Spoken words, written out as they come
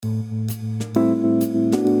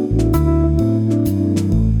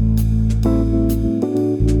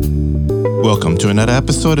to another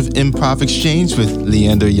episode of Improv Exchange with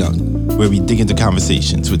Leander Young, where we dig into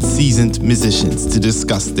conversations with seasoned musicians to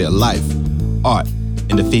discuss their life, art,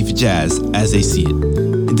 and the faith of jazz as they see it.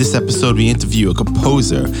 In this episode, we interview a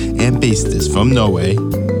composer and bassist from Norway,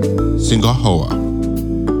 Sigurd Hoel.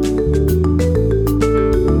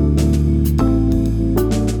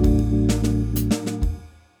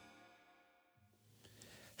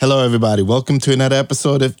 Hello, everybody. Welcome to another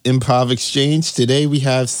episode of Improv Exchange. Today we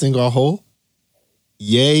have Sigurd Hoel.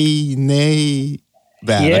 Yay, nay,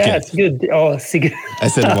 bad. Yeah, okay. It's good. Oh, Sigurd. I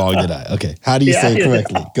said it wrong, did I? Okay. How do you say it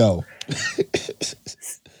correctly? Go.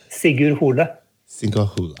 Sigurd Hoel. Sigurd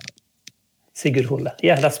Hoel. Sigurd Hoel.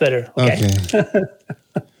 Yeah, that's better. Okay.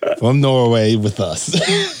 From Norway with us.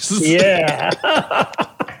 Yeah.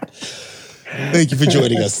 Thank you for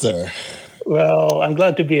joining us, sir. Well, I'm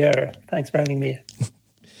glad to be here. Thanks for having me.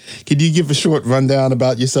 Can you give a short rundown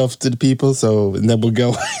about yourself to the people, and then we'll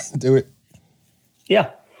go do it?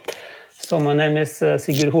 Yeah. So my name is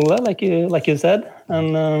Sigurd Hoel, like you said,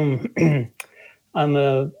 and I'm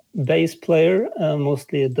a bass player,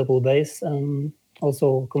 mostly a double bass, and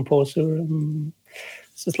also composer.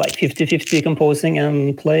 So it's like 50-50 composing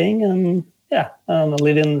and playing, and I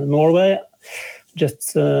live in Norway,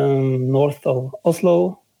 just north of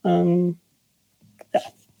Oslo.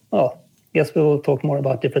 Guess we'll talk more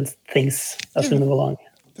about different things as we move along.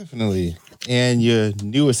 Definitely. And your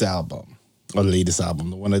newest album, or the latest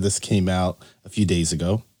album, the one that just came out a few days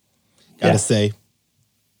ago, gotta say,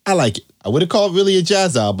 I like it. I wouldn't call it really a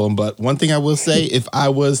jazz album, but one thing I will say, if I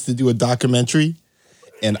was to do a documentary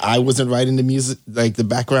and I wasn't writing the music, like the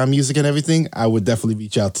background music and everything, I would definitely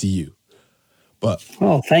reach out to you. But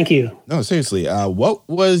thank you. No, seriously. What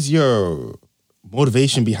was your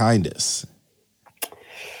motivation behind this?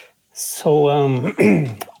 So I'll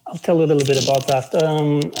tell you a little bit about that.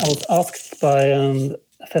 I was asked by a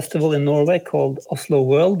festival in Norway called Oslo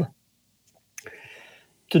World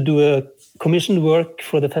to do a commissioned work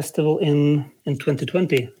for the festival in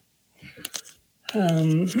 2020.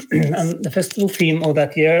 And the festival theme of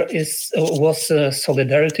that year was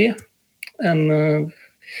solidarity. And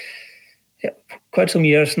quite some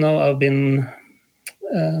years now, I've been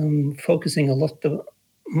focusing a lot of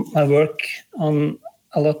my work on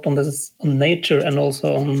nature and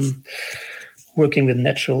also on working with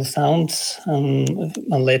natural sounds.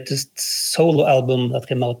 My latest solo album that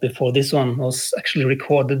came out before this one was actually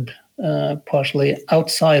recorded partially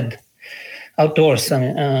outdoors,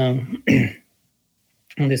 on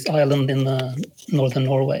this island in northern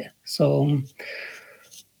Norway. So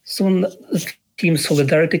when the theme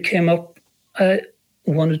Solidarity came up, I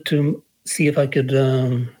wanted to see if I could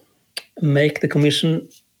make the commission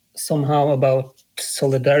somehow about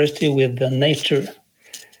solidarity with the nature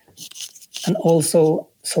and also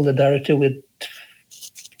solidarity with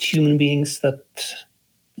human beings that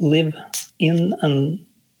live in and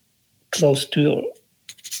close to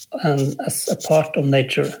and as a part of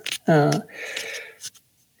nature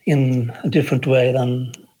in a different way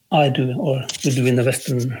than I do or we do in the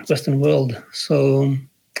Western world. So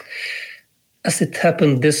as it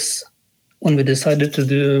happened, when we decided to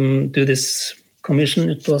do this commission,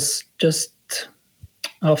 it was just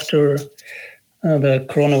after the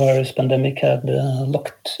coronavirus pandemic had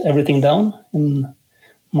locked everything down in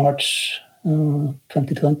March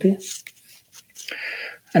 2020.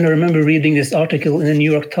 And I remember reading this article in the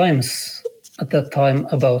New York Times at that time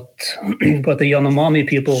about the Yanomami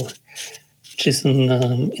people, which is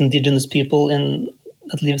an indigenous people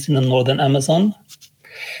that lives in the northern Amazon.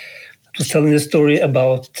 It was telling the story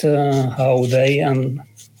about how they, and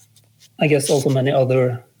I guess also many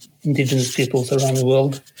other indigenous peoples around the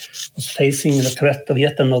world, was facing the threat of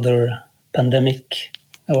yet another pandemic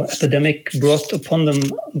or epidemic brought upon them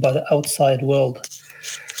by the outside world.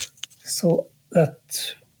 So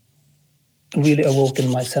that really awoke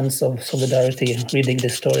in my sense of solidarity reading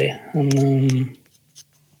this story. And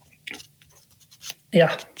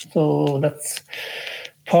so that's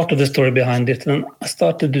part of the story behind it. And I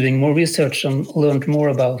started doing more research and learned more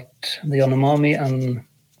about the Yanomami and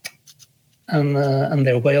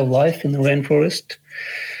their way of life in the rainforest.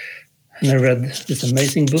 And I read this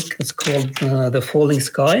amazing book that's called The Falling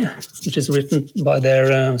Sky, which is written by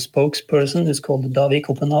their spokesperson, who's called Davi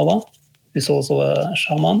Kopenawa, who's also a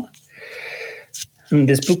shaman. And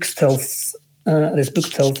this book tells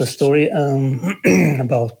a story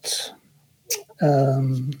about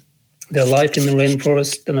their life in the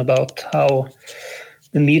rainforest and about how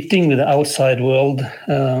the meeting with the outside world,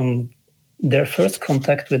 their first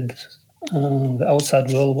contact with the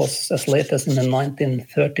outside world was as late as in the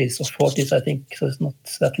 1930s or 40s, I think, so it's not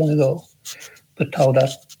that long ago. But how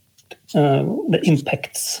that the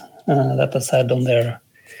impacts that has had on their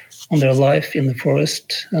life in the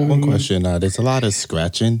forest. One question: there's a lot of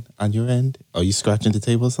scratching on your end. Are you scratching the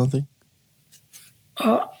table or something?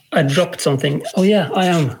 I dropped something. Oh yeah, I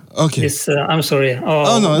am. Okay. I'm sorry.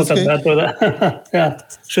 Oh no, was that's that okay. bad, brother? Yeah.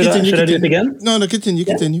 Should I do it again? No, continue.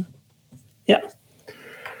 Yeah. Continue. Yeah.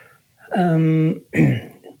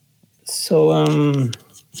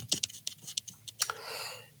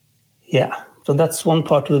 So that's one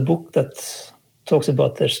part of the book that talks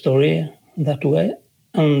about their story that way,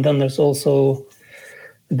 and then there's also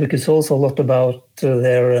the book is also a lot about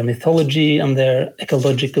their mythology and their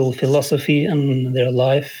ecological philosophy and their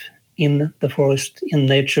life in the forest, in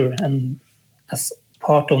nature, and as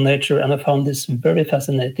part of nature. And I found this very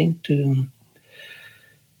fascinating to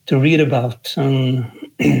read about.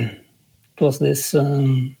 It was this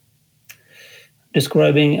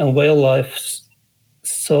describing a whale life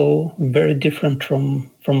so very different from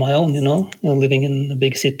my own, living in a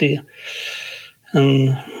big city.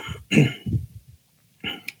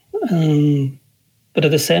 But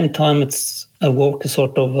at the same time, it's awoke a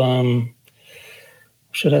sort of,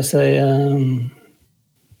 should I say,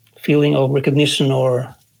 feeling of recognition,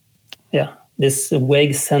 or this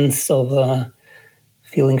vague sense of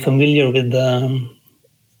feeling familiar with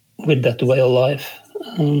that way of life.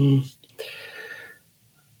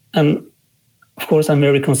 And of course, I'm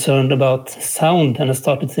very concerned about sound, and I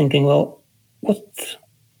started thinking, well,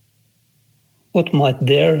 what might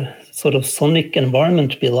their sort of sonic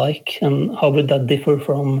environment be like, and how would that differ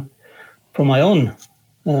from my own?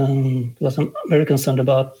 Because I'm very concerned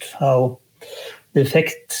about how the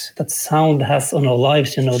effect that sound has on our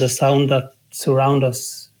lives. The sound that surround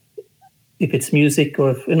us, if it's music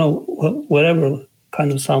or if, whatever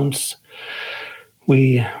kind of sounds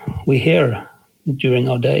we hear during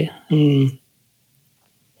our day.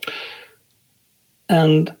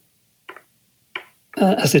 And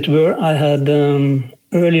as it were, I had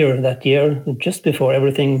earlier that year, just before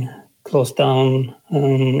everything closed down,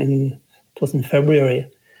 it was in February,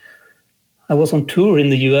 I was on tour in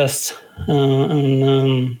the US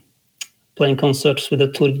and playing concerts with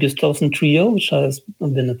the Tord Gustavsen Trio, which I've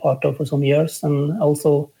been a part of for some years. And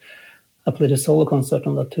also I played a solo concert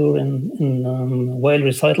on that tour in Whale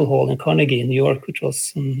Recital Hall in Carnegie in New York, which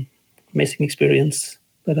was an amazing experience.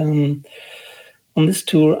 But on this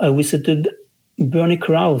tour, I visited Bernie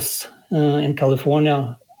Krause in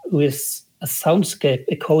California, who is a soundscape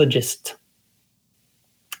ecologist.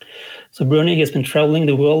 So Bernie has been traveling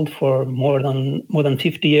the world for more than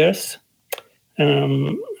 50 years,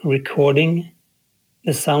 recording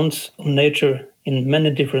the sounds of nature in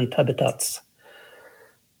many different habitats.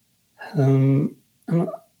 And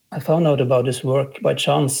I found out about his work by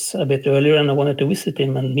chance a bit earlier, and I wanted to visit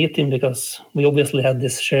him and meet him because we obviously had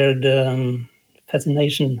this shared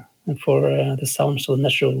fascination for the sounds of the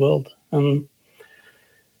natural world. And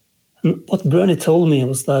what Bernie told me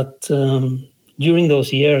was that during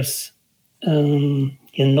those years,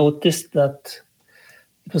 he noticed that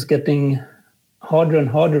it was getting harder and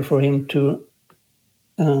harder for him to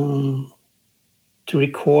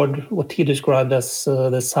record what he described as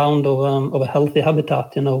the sound of a healthy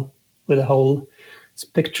habitat, where the whole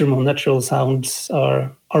spectrum of natural sounds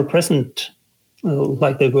are present,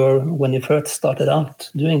 like they were when he first started out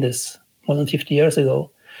doing this more than 50 years ago.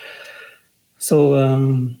 So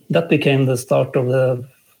that became the start of the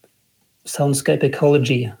soundscape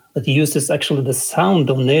ecology, that uses actually the sound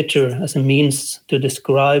of nature as a means to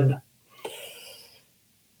describe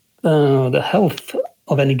the health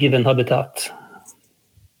of any given habitat.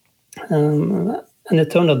 And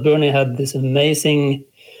it turned out Bernie had these amazing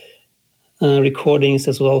recordings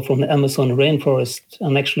as well from the Amazon rainforest,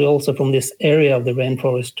 and actually also from this area of the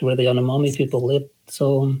rainforest where the Yanomami people live.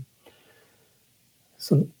 So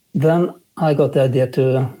then I got the idea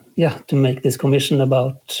to make this commission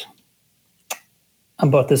about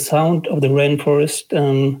the sound of the rainforest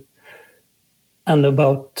and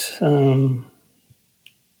about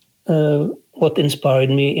what inspired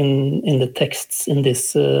me in the texts in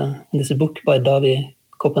this book by Davi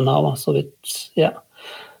Kopenawa. So it's I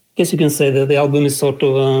guess you can say that the album is sort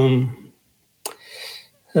of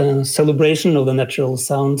a celebration of the natural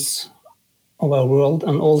sounds of our world,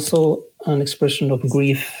 and also an expression of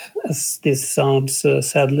grief as these sounds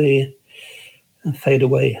sadly fade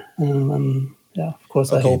away. Of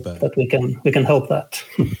course, I hope that we can help that.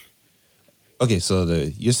 Okay, so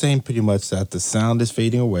you're saying pretty much that the sound is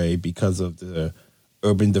fading away because of the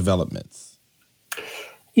urban developments.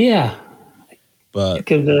 Yeah, but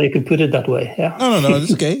you could put it that way. Yeah. No,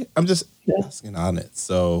 it's okay. I'm just asking on it.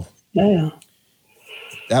 So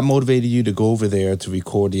that motivated you to go over there to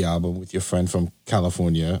record the album with your friend from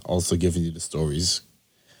California, also giving you the stories.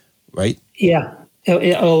 right? Yeah.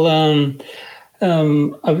 Well,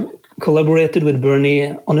 I've collaborated with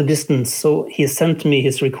Bernie on a distance, so he sent me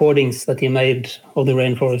his recordings that he made of the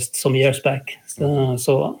Rainforest some years back.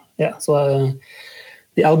 So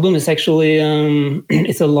the album is actually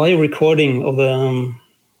it's a live recording of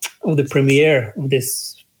the premiere of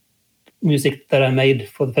this music that I made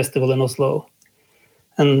for the festival in Oslo,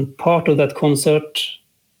 and part of that concert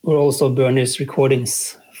were also Bernie's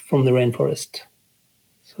recordings from the Rainforest.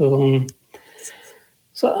 So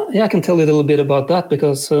yeah, I can tell you a little bit about that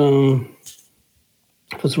because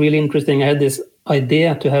it was really interesting. I had this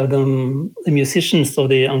idea to have the musicians of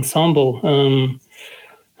the ensemble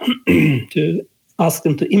to ask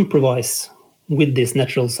them to improvise with these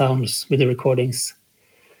natural sounds, with the recordings.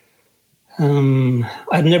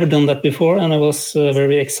 I'd never done that before, and I was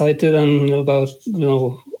very excited and about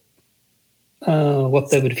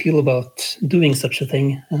what they would feel about doing such a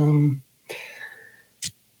thing.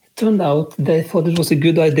 Turned out they thought it was a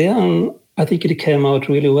good idea, and I think it came out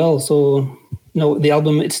really well. So, the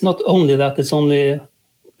album, it's not only that, it's only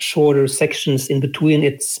shorter sections in between.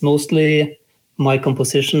 It's mostly my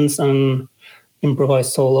compositions and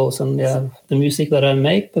improvised solos and the music that I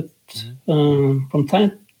make. But from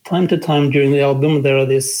time to time during the album, there are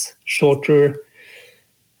these shorter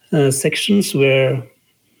sections where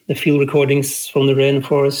the field recordings from the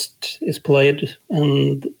Rainforest is played,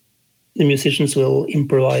 and the musicians will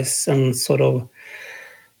improvise and sort of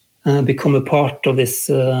become a part of this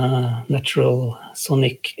natural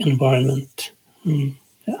sonic environment.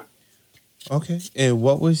 Yeah. Okay. And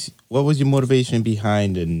what was your motivation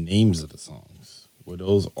behind the names of the songs? Were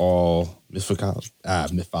those all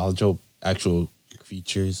mythological actual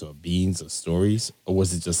creatures or beings or stories, or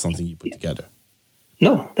was it just something you put together?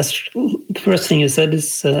 No, that's the first thing you said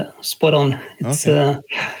is spot on. It's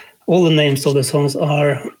all the names of the songs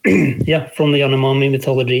are from the Yanomami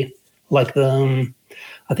mythology, like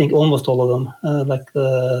I think almost all of them, like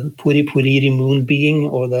the Puri Puriri moon being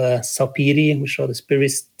or the Sapiri, which are the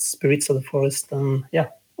spirits of the forest.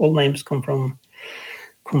 All names come from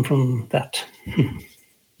that.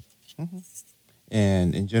 Mm-hmm.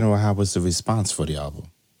 And in general, how was the response for the album?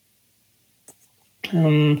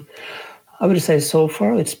 I would say so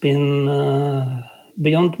far it's been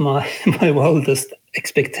beyond my wildest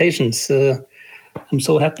expectations. I'm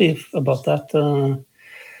so happy about that. Of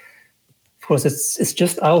course, it's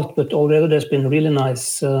just out, but already there's been really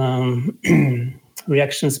nice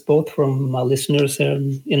reactions, both from my listeners here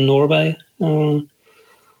in Norway and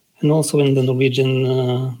also in the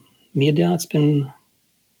Norwegian media. It's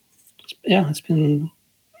been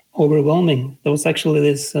overwhelming. There was actually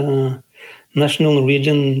this national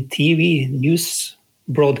Norwegian TV news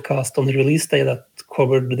broadcast on the release day that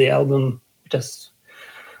covered the album, which has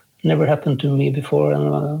never happened to me before,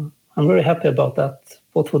 and I'm very happy about that,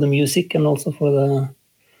 both for the music and also for the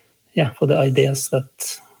ideas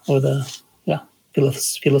or the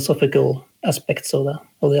philosophical aspects of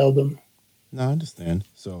the album. No, I understand.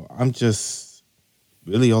 So I'm just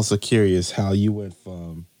really also curious how you went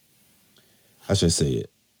from, how should I say it,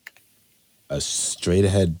 a straight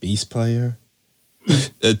ahead bass player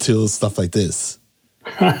until stuff like this.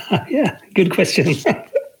 Yeah, good question.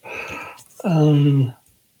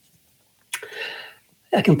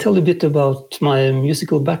 I can tell a bit about my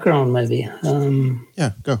musical background, maybe.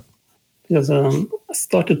 Go. Because I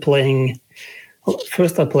started playing. Well,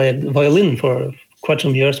 first, I played violin for quite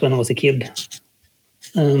some years when I was a kid.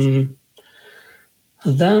 Then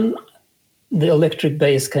the electric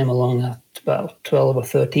bass came along at about 12 or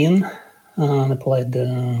 13. I played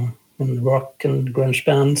in rock and grunge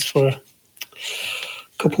bands for a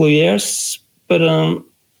couple of years. But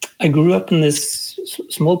I grew up in this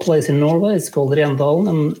small place in Norway. It's called Rendalen,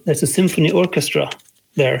 and there's a symphony orchestra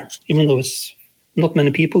there, even though it's not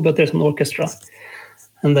many people, but there's an orchestra.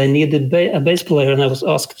 And they needed a bass player, and I was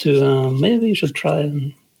asked to, maybe you should try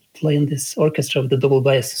and play in this orchestra with the double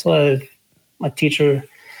bass. So my teacher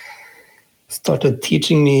started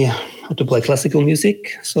teaching me how to play classical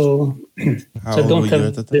music. So, how so I don't old were you have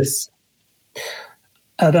at the time? this.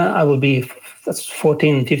 I will be, that's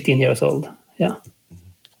 14, 15 years old. Yeah.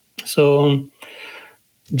 So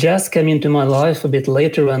jazz came into my life a bit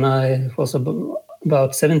later when I was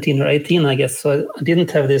about 17 or 18, I guess. So I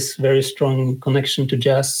didn't have this very strong connection to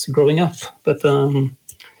jazz growing up. But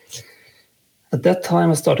at that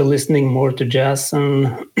time, I started listening more to jazz,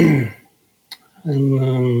 and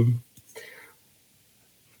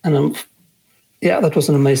that was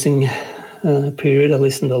an amazing period. I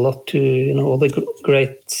listened a lot to all the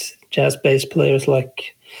great jazz bass players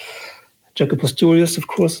like Jaco Pastorius, of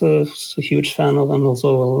course, I was a huge fan of, and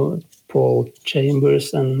also Paul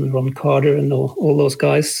Chambers and Ron Carter and all those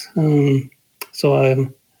guys.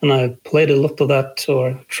 So I played a lot of that,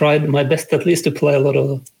 or tried my best at least to play a lot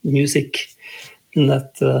of music in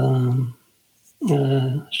that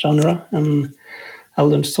genre, and I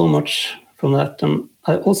learned so much from that. And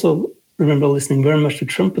I also remember listening very much to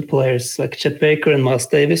trumpet players like Chet Baker and Miles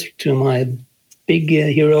Davis, two of my big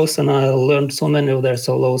heroes, and I learned so many of their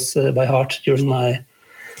solos by heart during my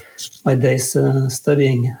days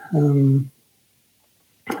studying.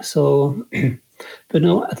 But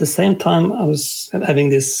no, at the same time, I was having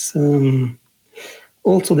this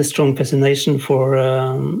also this strong fascination for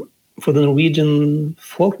the Norwegian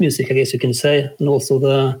folk music, I guess you can say, and also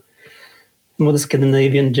the more the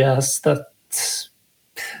Scandinavian jazz that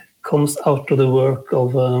comes out of the work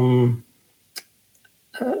of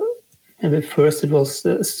maybe first it was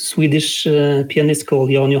a Swedish pianist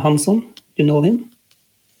called Jan Johansson. You know him?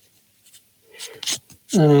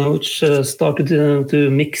 Which started to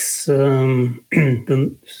mix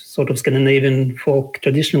the sort of Scandinavian folk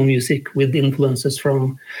traditional music with influences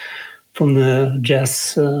from the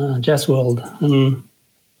jazz world, and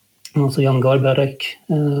also Jan Garbarek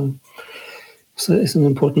so is an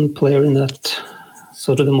important player in that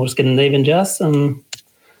sort of the more Scandinavian jazz. And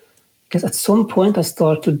I guess at some point I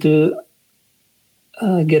started to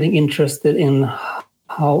getting interested in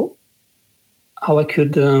how I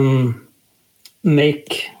could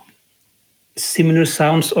make similar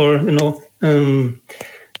sounds, or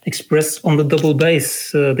express on the double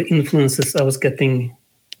bass the influences I was getting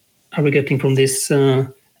from this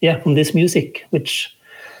from this music, which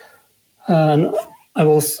I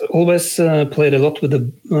was always played a lot with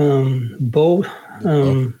the bow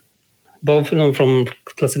from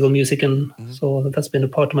classical music, and so that's been a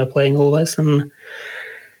part of my playing always.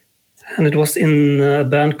 And it was in a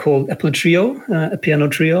band called Apple Trio, a piano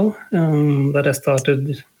trio, that I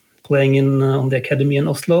started playing in on the Academy in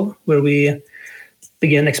Oslo, where we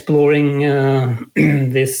began exploring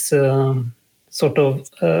this sort of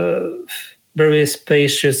very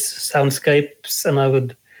spacious soundscapes. And I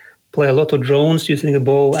would play a lot of drones using the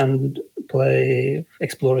bow and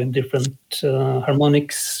exploring different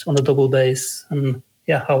harmonics on the double bass, and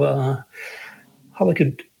how I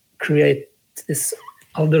could create this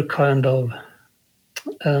other kind of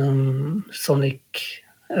sonic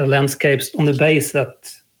landscapes on the bass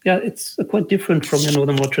that it's quite different from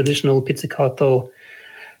the more traditional pizzicato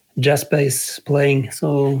jazz bass playing,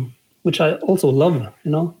 so which I also love,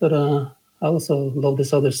 but I also love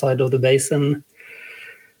this other side of the bass. And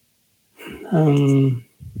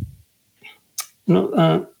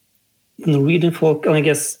the Norwegian folk, and I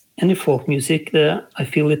guess any folk music, I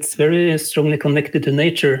feel it's very strongly connected to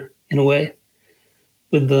nature in a way,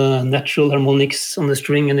 with the natural harmonics on the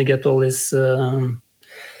string, and you get all these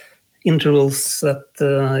intervals and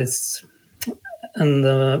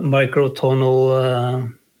the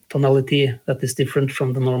microtonal tonality that is different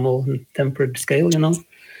from the normal tempered scale,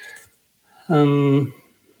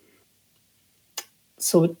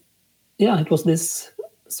 So it was this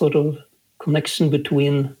sort of connection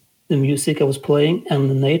between the music I was playing and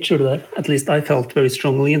the nature that at least I felt very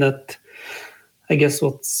strongly, that I guess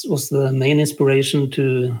was the main inspiration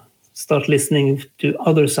to start listening to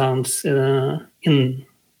other sounds in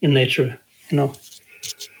nature,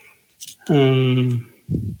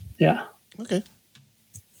 Okay.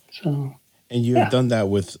 So. And you've done that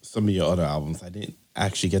with some of your other albums. I didn't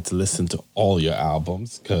actually get to listen to all your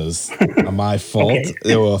albums because my fault. Okay.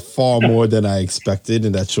 There were far more than I expected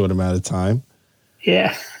in that short amount of time.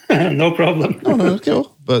 Yeah, no problem. Okay,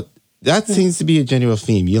 but that seems to be a general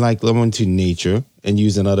theme. You like going to nature and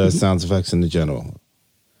using other sound effects in the general,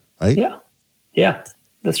 right? Yeah,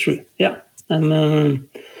 that's true. Yeah, and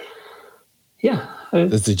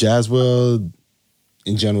Does the jazz world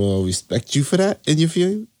in general respect you for that, in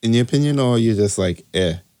your opinion, or you're just like,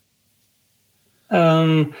 eh?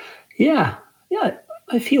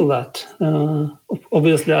 I feel that.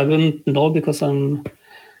 Obviously, I wouldn't know because I'm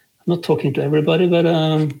not talking to everybody, but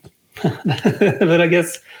but I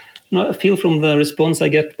guess I feel from the response I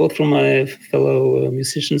get both from my fellow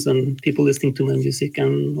musicians and people listening to my music,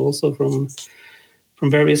 and also from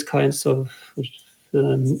various kinds of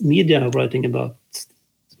media writing about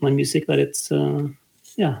my music, that it's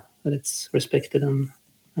respected and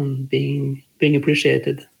being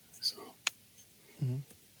appreciated. So.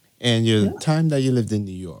 And your time that you lived in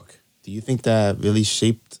New York, do you think that really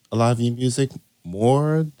shaped a lot of your music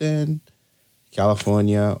more than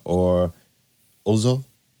California or Oslo?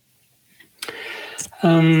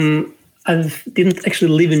 I didn't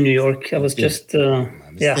actually live in New York. I was just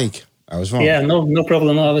My mistake. I was wrong. Yeah, no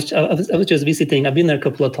problem. I was just visiting. I've been there a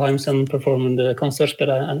couple of times and performed in the concerts, but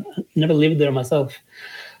I never lived there myself.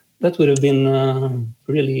 That would have been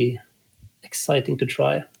really exciting to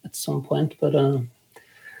try at some point. But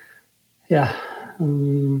yeah,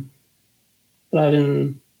 but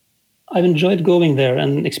I've enjoyed going there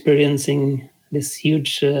and experiencing this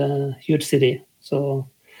huge city. So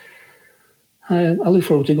I look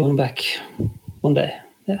forward to going back one day.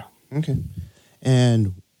 Yeah. Okay.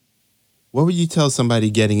 And what would you tell somebody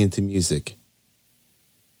getting into music,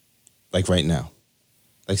 like right now?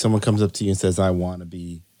 Like someone comes up to you and says, I want to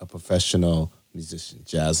be a professional musician,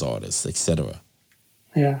 jazz artist, etc.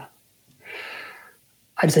 Yeah.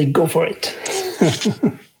 I'd say go for it.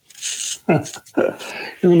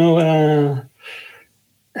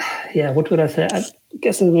 Yeah, what would I say? I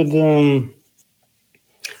guess I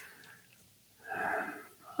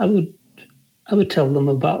would tell them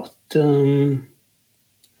about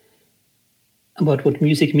what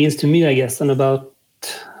music means to me, I guess, and about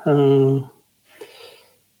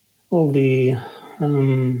all the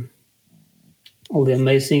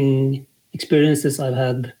amazing experiences I've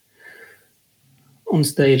had on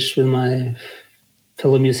stage with my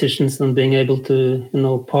fellow musicians and being able to,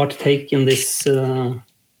 partake in this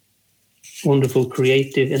wonderful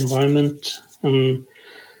creative environment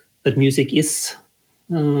that music is,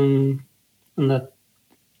 and that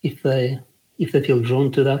if they feel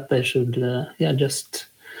drawn to that, they should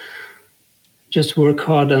just work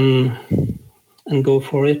hard and go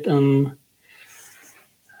for it, and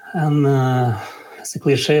it's a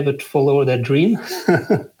cliche, but follow their dream,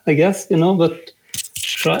 I guess, but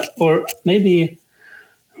try, or maybe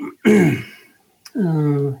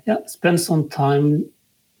spend some time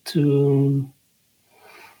to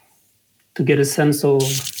get a sense of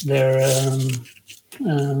their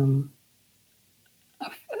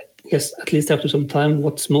yes, at least after some time,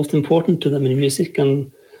 what's most important to them in music and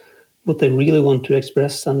what they really want to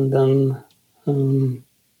express, and then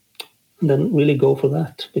really go for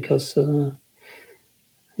that, because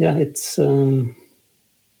it's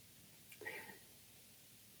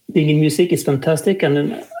being in music is fantastic, and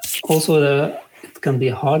then also it can be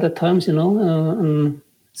hard at times, and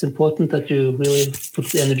it's important that you really put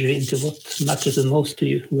the energy into what matters the most to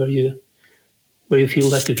you, where you feel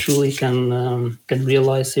that you truly can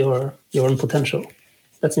realize your own potential.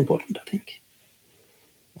 That's important, I think.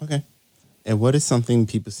 Okay. And what is something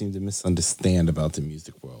people seem to misunderstand about the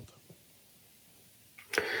music world?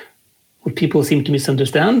 What people seem to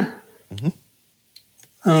misunderstand? Mm-hmm.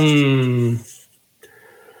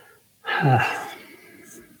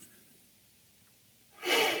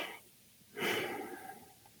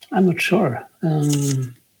 I'm not sure. I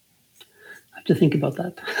have to think about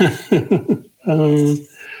that.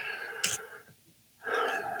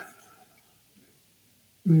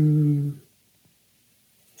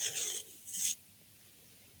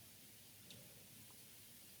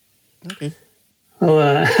 Okay.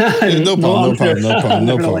 Well, no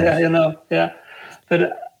problem. Yeah.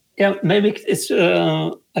 But maybe it's.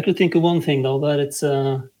 I could think of one thing though, that it's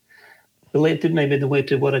related maybe the way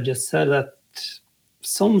to what I just said. That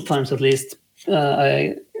sometimes, at least,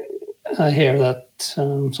 I hear that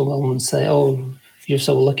someone say, "Oh, you're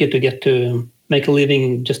so lucky to get to make a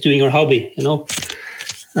living just doing your hobby," But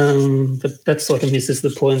that sort of misses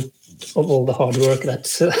the point of all the hard work that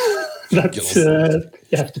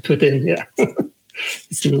you have to put in. Yeah.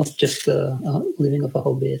 It's not just living off a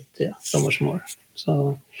hobby, it's so much more.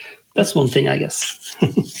 So that's one thing, I guess.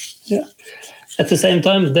 Yeah. At the same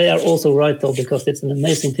time, they are also right, though, because it's an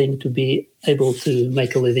amazing thing to be able to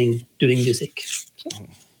make a living doing music.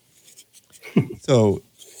 So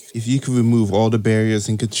if you could remove all the barriers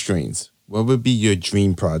and constraints, what would be your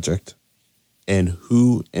dream project, and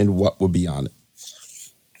who and what would be on it?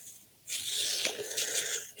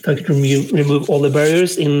 If I could remove all the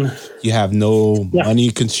barriers in... You have no money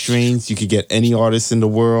constraints. You could get any artist in the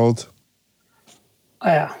world.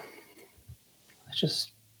 Yeah. It's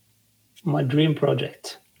just my dream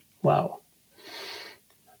project. Wow.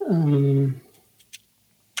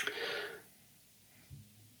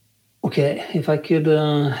 Okay, if I could...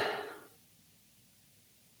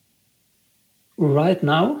 right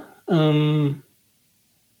now...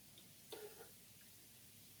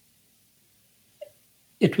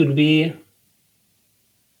 it would be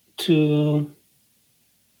to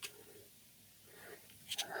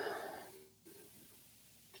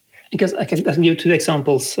because I can give two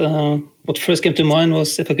examples. What first came to mind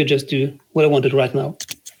was if I could just do what I wanted right now.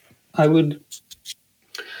 I would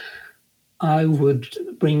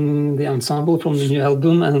bring the ensemble from the new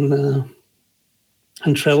album and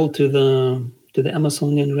travel to to the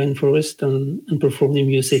Amazonian rainforest and perform the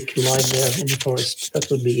music live there in the forest. That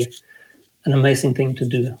would be an amazing thing to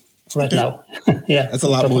do right now. Yeah, that's a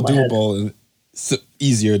lot more doable and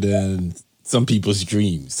easier than some people's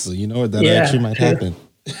dreams. So you know that actually might happen.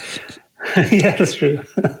 Yeah, that's true.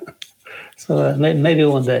 So maybe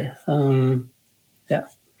one day. Yeah.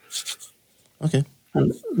 Okay.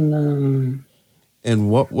 And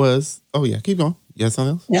what was? Oh yeah, keep going. You have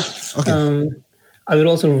something else? Yeah. Okay. I would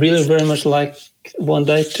also really very much like one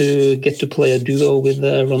day to get to play a duo with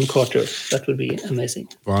Ron Carter. That would be amazing.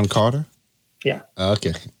 Ron Carter? Yeah.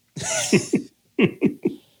 Okay.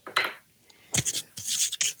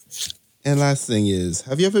 And last thing is,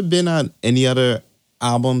 have you ever been on any other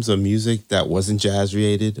albums or music that wasn't jazz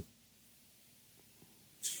related?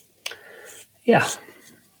 Yeah.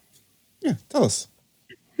 Yeah, tell us.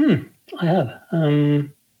 I have.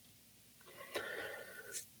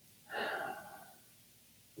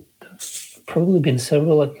 Probably been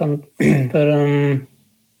several. I can't, but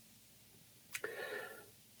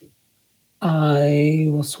I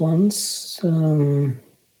was once, or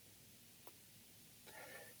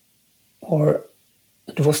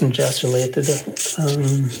it wasn't jazz related.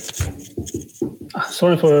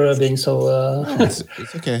 Sorry for being so. It's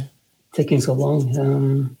okay. Taking so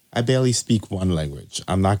long. I barely speak one language.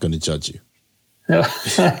 I'm not going to judge you. No,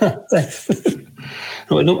 thanks.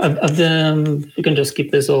 We can just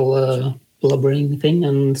skip this whole blubbering thing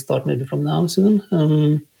and start maybe from now soon.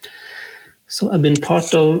 So I've been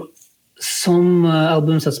part of some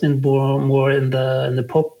albums that's been more in the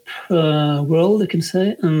pop world, you can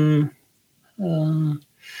say. In a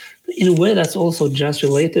way, that's also jazz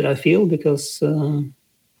related, I feel, because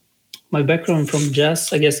my background from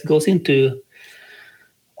jazz, I guess, goes into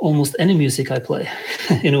almost any music I play,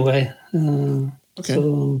 in a way. Okay.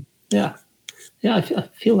 So yeah, I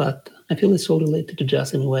feel that. I feel it's all related to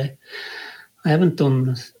jazz in a way. I haven't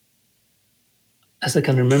done, as I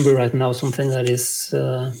can remember right now, something that is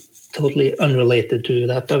totally unrelated to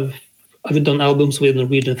that. I've done albums with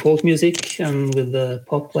Norwegian folk music and with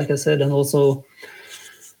pop, like I said, and also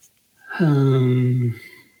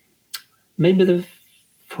maybe the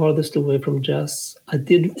farthest away from jazz.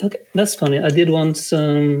 That's funny. I did once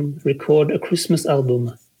record a Christmas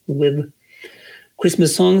album with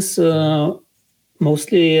Christmas songs,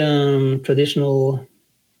 mostly traditional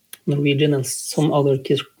Norwegian and some other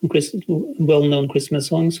well-known Christmas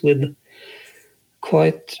songs with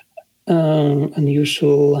quite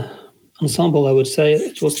unusual ensemble, I would say.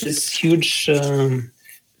 It was this huge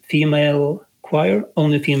female choir,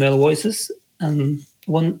 only female voices, and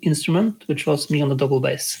one instrument, which was me on the double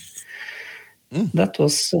bass. That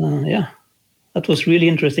was, that was really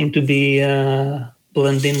interesting to be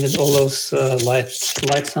blended in with all those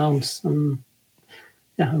light sounds. And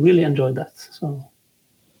I really enjoyed that. So.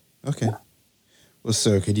 Okay. Well,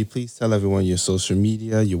 sir, could you please tell everyone your social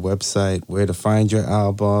media, your website, where to find your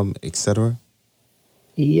album, etc.?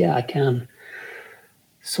 Yeah, I can.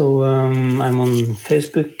 So I'm on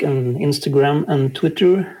Facebook and Instagram and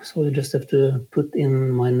Twitter. So you just have to put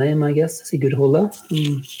in my name, I guess, Sigurd Holla.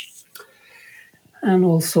 And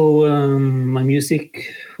also my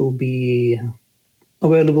music will be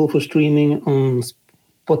available for streaming on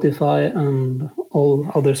Spotify and all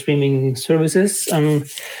other streaming services. And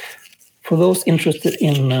for those interested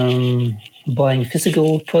in buying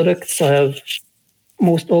physical products, I have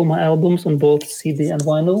most all my albums on both CD and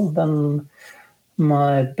vinyl. Then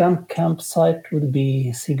my Bandcamp site would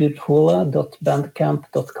be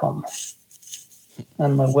sigurdhola.bandcamp.com.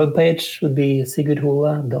 And my webpage would be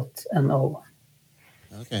sigurdhola.no.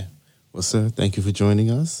 Okay. Well, sir, thank you for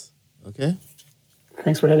joining us. Okay.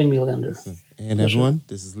 Thanks for having me, Leander. And everyone,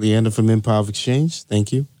 this is Leander from Improv Exchange.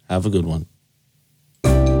 Thank you. Have a good one.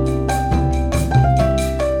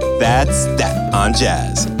 That's that on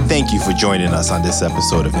jazz. Thank you for joining us on this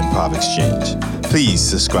episode of Improv Exchange. Please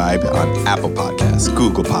subscribe on Apple Podcasts,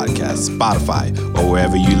 Google Podcasts, Spotify, or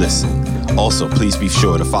wherever you listen. Also, please be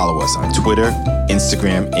sure to follow us on Twitter,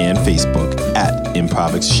 Instagram, and Facebook at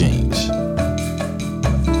Improv Exchange.